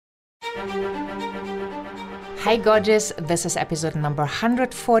Hi gorgeous, this is episode number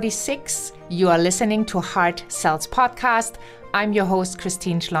 146. You are listening to Heart Sells Podcast. I'm your host,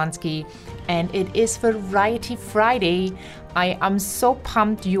 Christine Schlonsky, and it is Variety Friday. I am so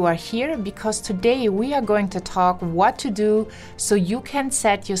pumped you are here because today we are going to talk what to do so you can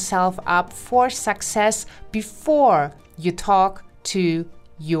set yourself up for success before you talk to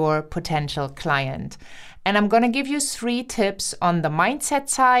your potential client. And I'm going to give you 3 tips on the mindset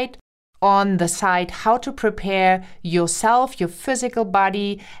side, on the side how to prepare yourself, your physical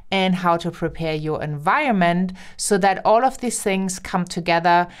body, and how to prepare your environment so that all of these things come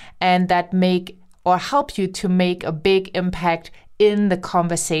together and that make or help you to make a big impact in the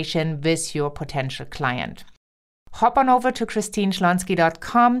conversation with your potential client. Hop on over to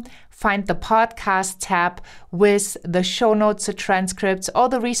christineschlonsky.com, find the podcast tab with the show notes, the transcripts, all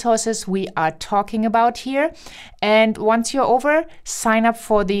the resources we are talking about here. And once you're over, sign up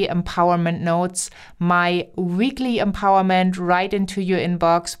for the empowerment notes, my weekly empowerment right into your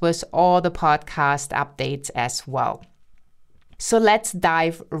inbox with all the podcast updates as well. So let's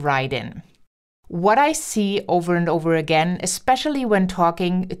dive right in. What I see over and over again, especially when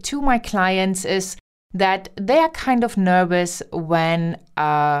talking to my clients, is that they are kind of nervous when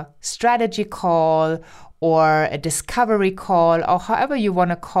a strategy call or a discovery call, or however you want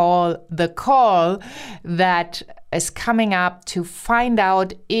to call the call that is coming up to find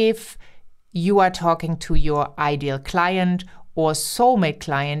out if you are talking to your ideal client or soulmate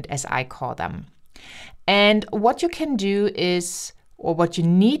client, as I call them. And what you can do is, or what you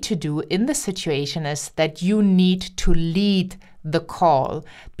need to do in the situation is that you need to lead the call,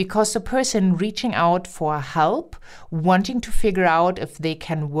 because the person reaching out for help, wanting to figure out if they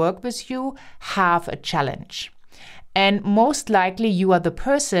can work with you, have a challenge. And most likely you are the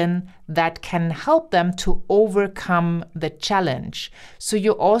person that can help them to overcome the challenge. So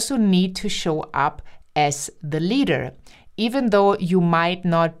you also need to show up as the leader, even though you might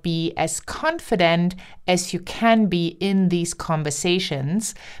not be as confident as you can be in these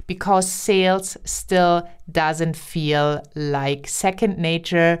conversations, because sales still doesn't feel like second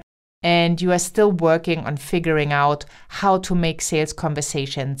nature, and you are still working on figuring out how to make sales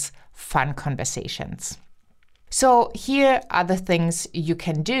conversations fun conversations. So here are the things you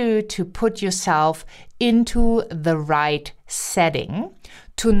can do to put yourself into the right setting,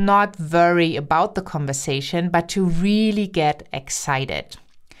 to not worry about the conversation, but to really get excited.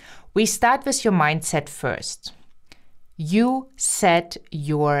 We start with your mindset first. You set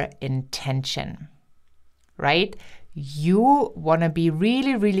your intention, right? You want to be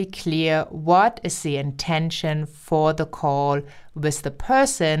really, really clear what is the intention for the call with the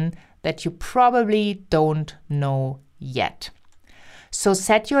person that you probably don't know yet. So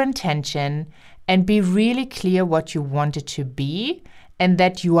set your intention and be really clear what you want it to be, and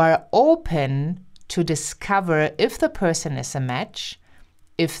that you are open to discover if the person is a match.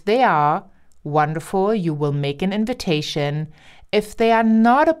 If they are, wonderful, you will make an invitation. If they are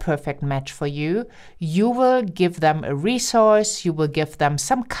not a perfect match for you, you will give them a resource, you will give them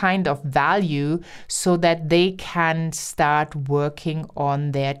some kind of value so that they can start working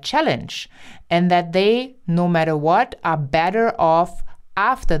on their challenge, and that they, no matter what, are better off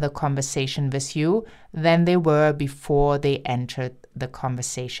after the conversation with you than they were before they entered the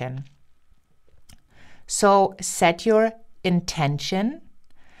conversation. So set your intention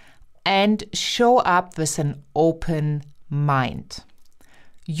and show up with an open mind.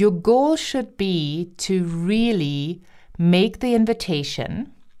 Your goal should be to really make the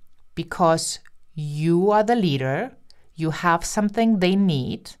invitation because you are the leader, you have something they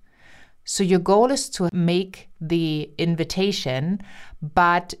need. So your goal is to make the invitation,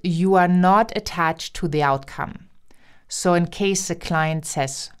 but you are not attached to the outcome. So in case the client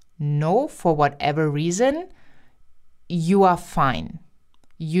says no for whatever reason, you are fine.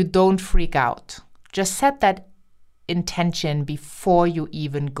 You don't freak out. Just set that intention before you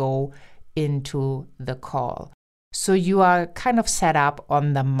even go into the call. So you are kind of set up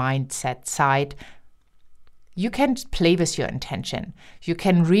on the mindset side. You can play with your intention. You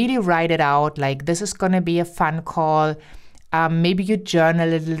can really write it out like this is going to be a fun call. Maybe you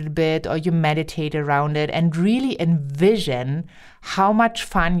journal a little bit or you meditate around it and really envision how much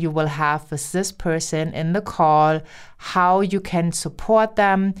fun you will have with this person in the call, how you can support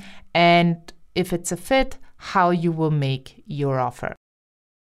them, and if it's a fit, how you will make your offer.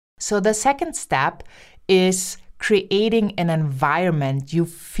 So the second step is creating an environment you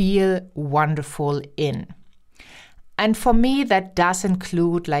feel wonderful in. And for me, that does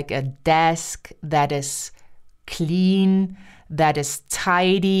include like a desk that is clean, that is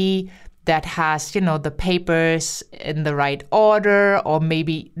tidy, that has, the papers in the right order, or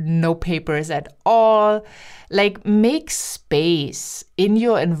maybe no papers at all. Like, make space in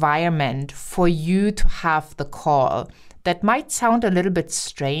your environment for you to have the call. That might sound a little bit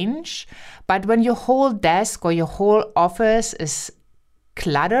strange, but when your whole desk or your whole office is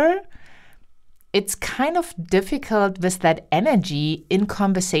clutter, it's kind of difficult with that energy in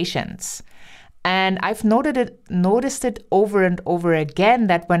conversations. And I've noticed it over and over again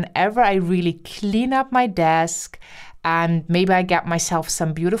that whenever I really clean up my desk and maybe I get myself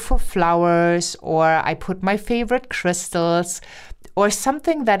some beautiful flowers, or I put my favorite crystals or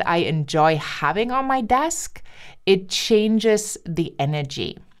something that I enjoy having on my desk, it changes the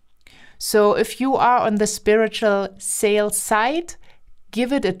energy. So if you are on the spiritual sales side,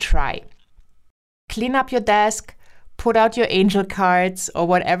 give it a try. Clean up your desk, put out your angel cards or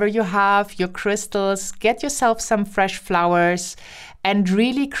whatever you have, your crystals, get yourself some fresh flowers, and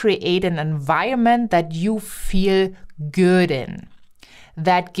really create an environment that you feel good in.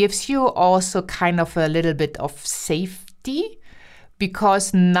 That gives you also kind of a little bit of safety,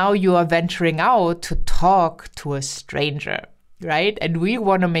 because now you are venturing out to talk to a stranger, right? And we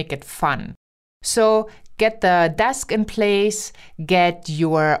want to make it fun. So get the desk in place, get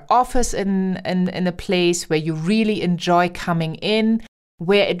your office in a place where you really enjoy coming in,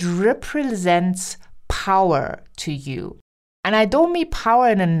 where it represents power to you. And I don't mean power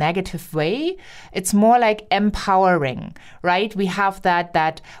in a negative way. It's more like empowering, right? We have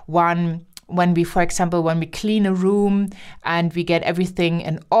that one when we clean a room and we get everything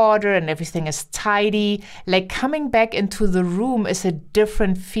in order and everything is tidy, like coming back into the room is a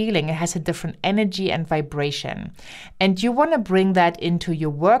different feeling. It has a different energy and vibration. And you want to bring that into your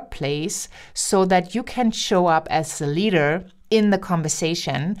workplace so that you can show up as a leader in the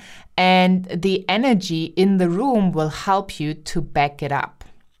conversation, and the energy in the room will help you to back it up.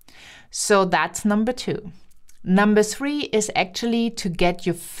 So that's number 2. Number 3 is actually to get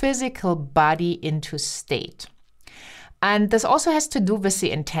your physical body into state. And this also has to do with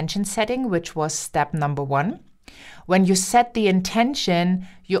the intention setting, which was step number 1. When you set the intention,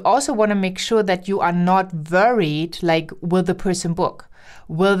 you also want to make sure that you are not worried, like, will the person book?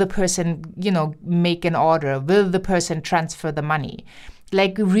 Will the person, make an order? Will the person transfer the money?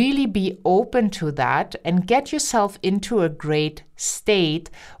 Like, really be open to that and get yourself into a great state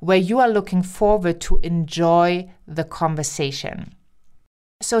where you are looking forward to enjoy the conversation.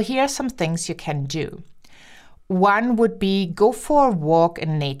 So here are some things you can do. One would be go for a walk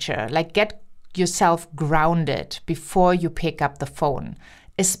in nature, like get yourself grounded before you pick up the phone.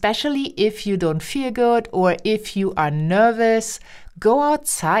 Especially if you don't feel good or if you are nervous, go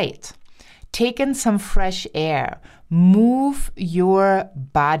outside. Take in some fresh air. Move your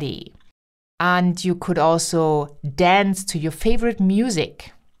body. And you could also dance to your favorite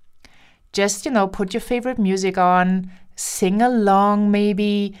music. Just, put your favorite music on, sing along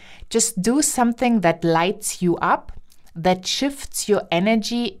maybe. Just do something that lights you up, that shifts your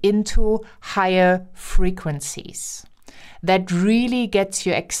energy into higher frequencies. That really gets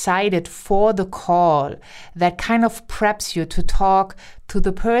you excited for the call, that kind of preps you to talk to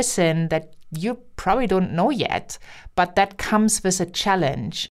the person that you probably don't know yet, but that comes with a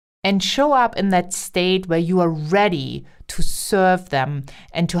challenge. And show up in that state where you are ready to serve them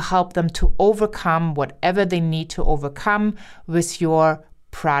and to help them to overcome whatever they need to overcome with your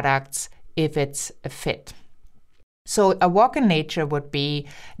products if it's a fit. So a walk in nature would be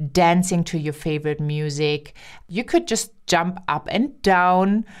dancing to your favorite music. You could just jump up and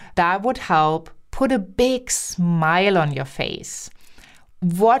down. That would help. Put a big smile on your face.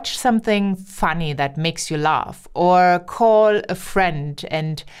 Watch something funny that makes you laugh, or call a friend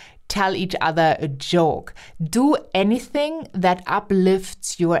and tell each other a joke. Do anything that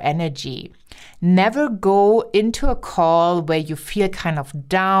uplifts your energy. Never go into a call where you feel kind of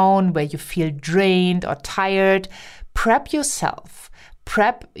down, where you feel drained or tired. Prep yourself.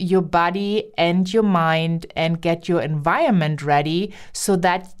 Prep your body and your mind and get your environment ready so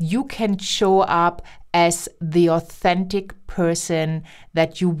that you can show up as the authentic person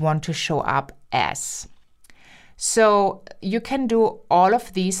that you want to show up as. So you can do all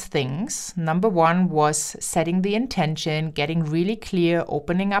of these things. Number 1 was setting the intention, getting really clear,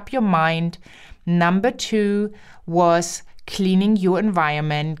 opening up your mind. Number 2 was cleaning your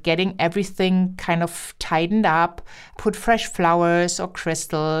environment, getting everything kind of tightened up, put fresh flowers or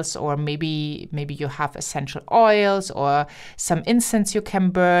crystals, or maybe you have essential oils or some incense you can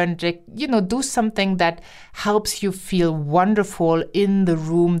burn. Do something that helps you feel wonderful in the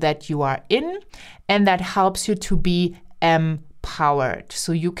room that you are in, and that helps you to be empowered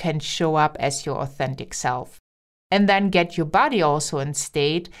so you can show up as your authentic self. and then get your body also in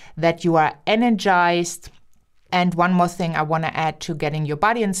state that you are energized. And one more thing I want to add to getting your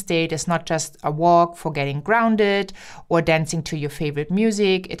body in state is not just a walk for getting grounded or dancing to your favorite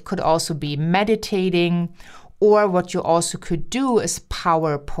music. It could also be meditating, or what you also could do is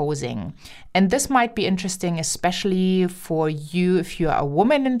power posing. And this might be interesting, especially for you if you're a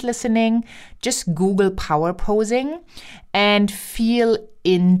woman and listening. Just Google power posing and feel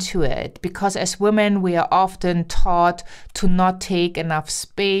into it, because as women we are often taught to not take enough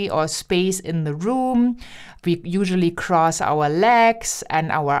space in the room. We usually cross our legs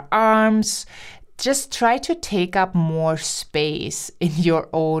and our arms. Just try to take up more space in your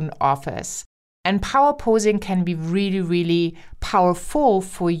own office. And power posing can be really, really powerful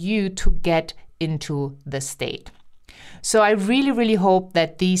for you to get into the state. So I really, really hope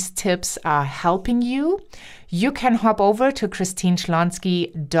that these tips are helping you. You can hop over to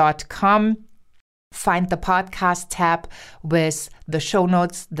christineschlonski.com, find the podcast tab with the show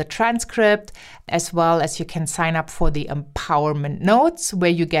notes, the transcript, as well as you can sign up for the empowerment notes,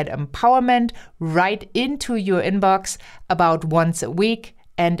 where you get empowerment right into your inbox about once a week,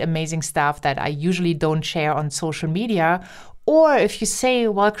 and amazing stuff that I usually don't share on social media. Or if you say,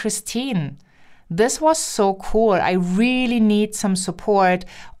 well, Christine, this was so cool. I really need some support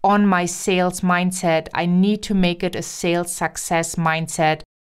on my sales mindset. I need to make it a sales success mindset.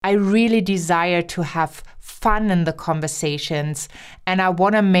 I really desire to have fun in the conversations, and I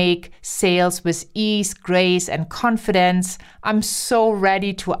want to make sales with ease, grace, and confidence. I'm so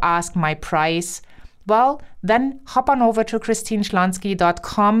ready to ask my price. Well, then hop on over to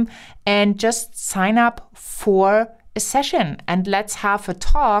christineschlonski.com and just sign up for a session, and let's have a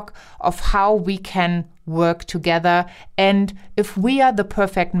talk of how we can work together and if we are the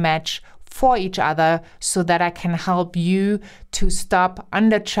perfect match for each other, so that I can help you to stop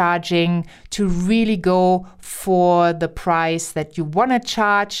undercharging, to really go for the price that you want to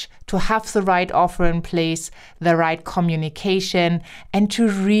charge, to have the right offer in place, the right communication, and to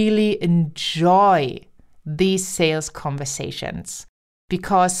really enjoy these sales conversations,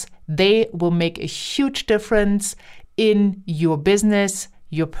 because they will make a huge difference in your business,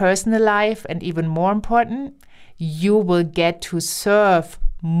 your personal life, and even more important, you will get to serve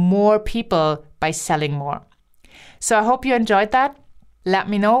more people by selling more. So I hope you enjoyed that. Let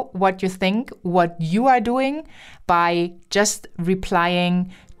me know what you think, what you are doing by just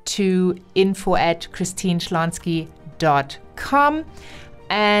replying to info@christineschlonski.com.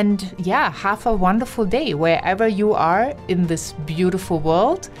 And yeah, have a wonderful day wherever you are in this beautiful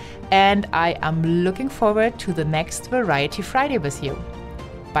world. And I am looking forward to the next Variety Friday with you.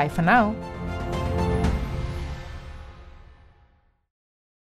 Bye for now.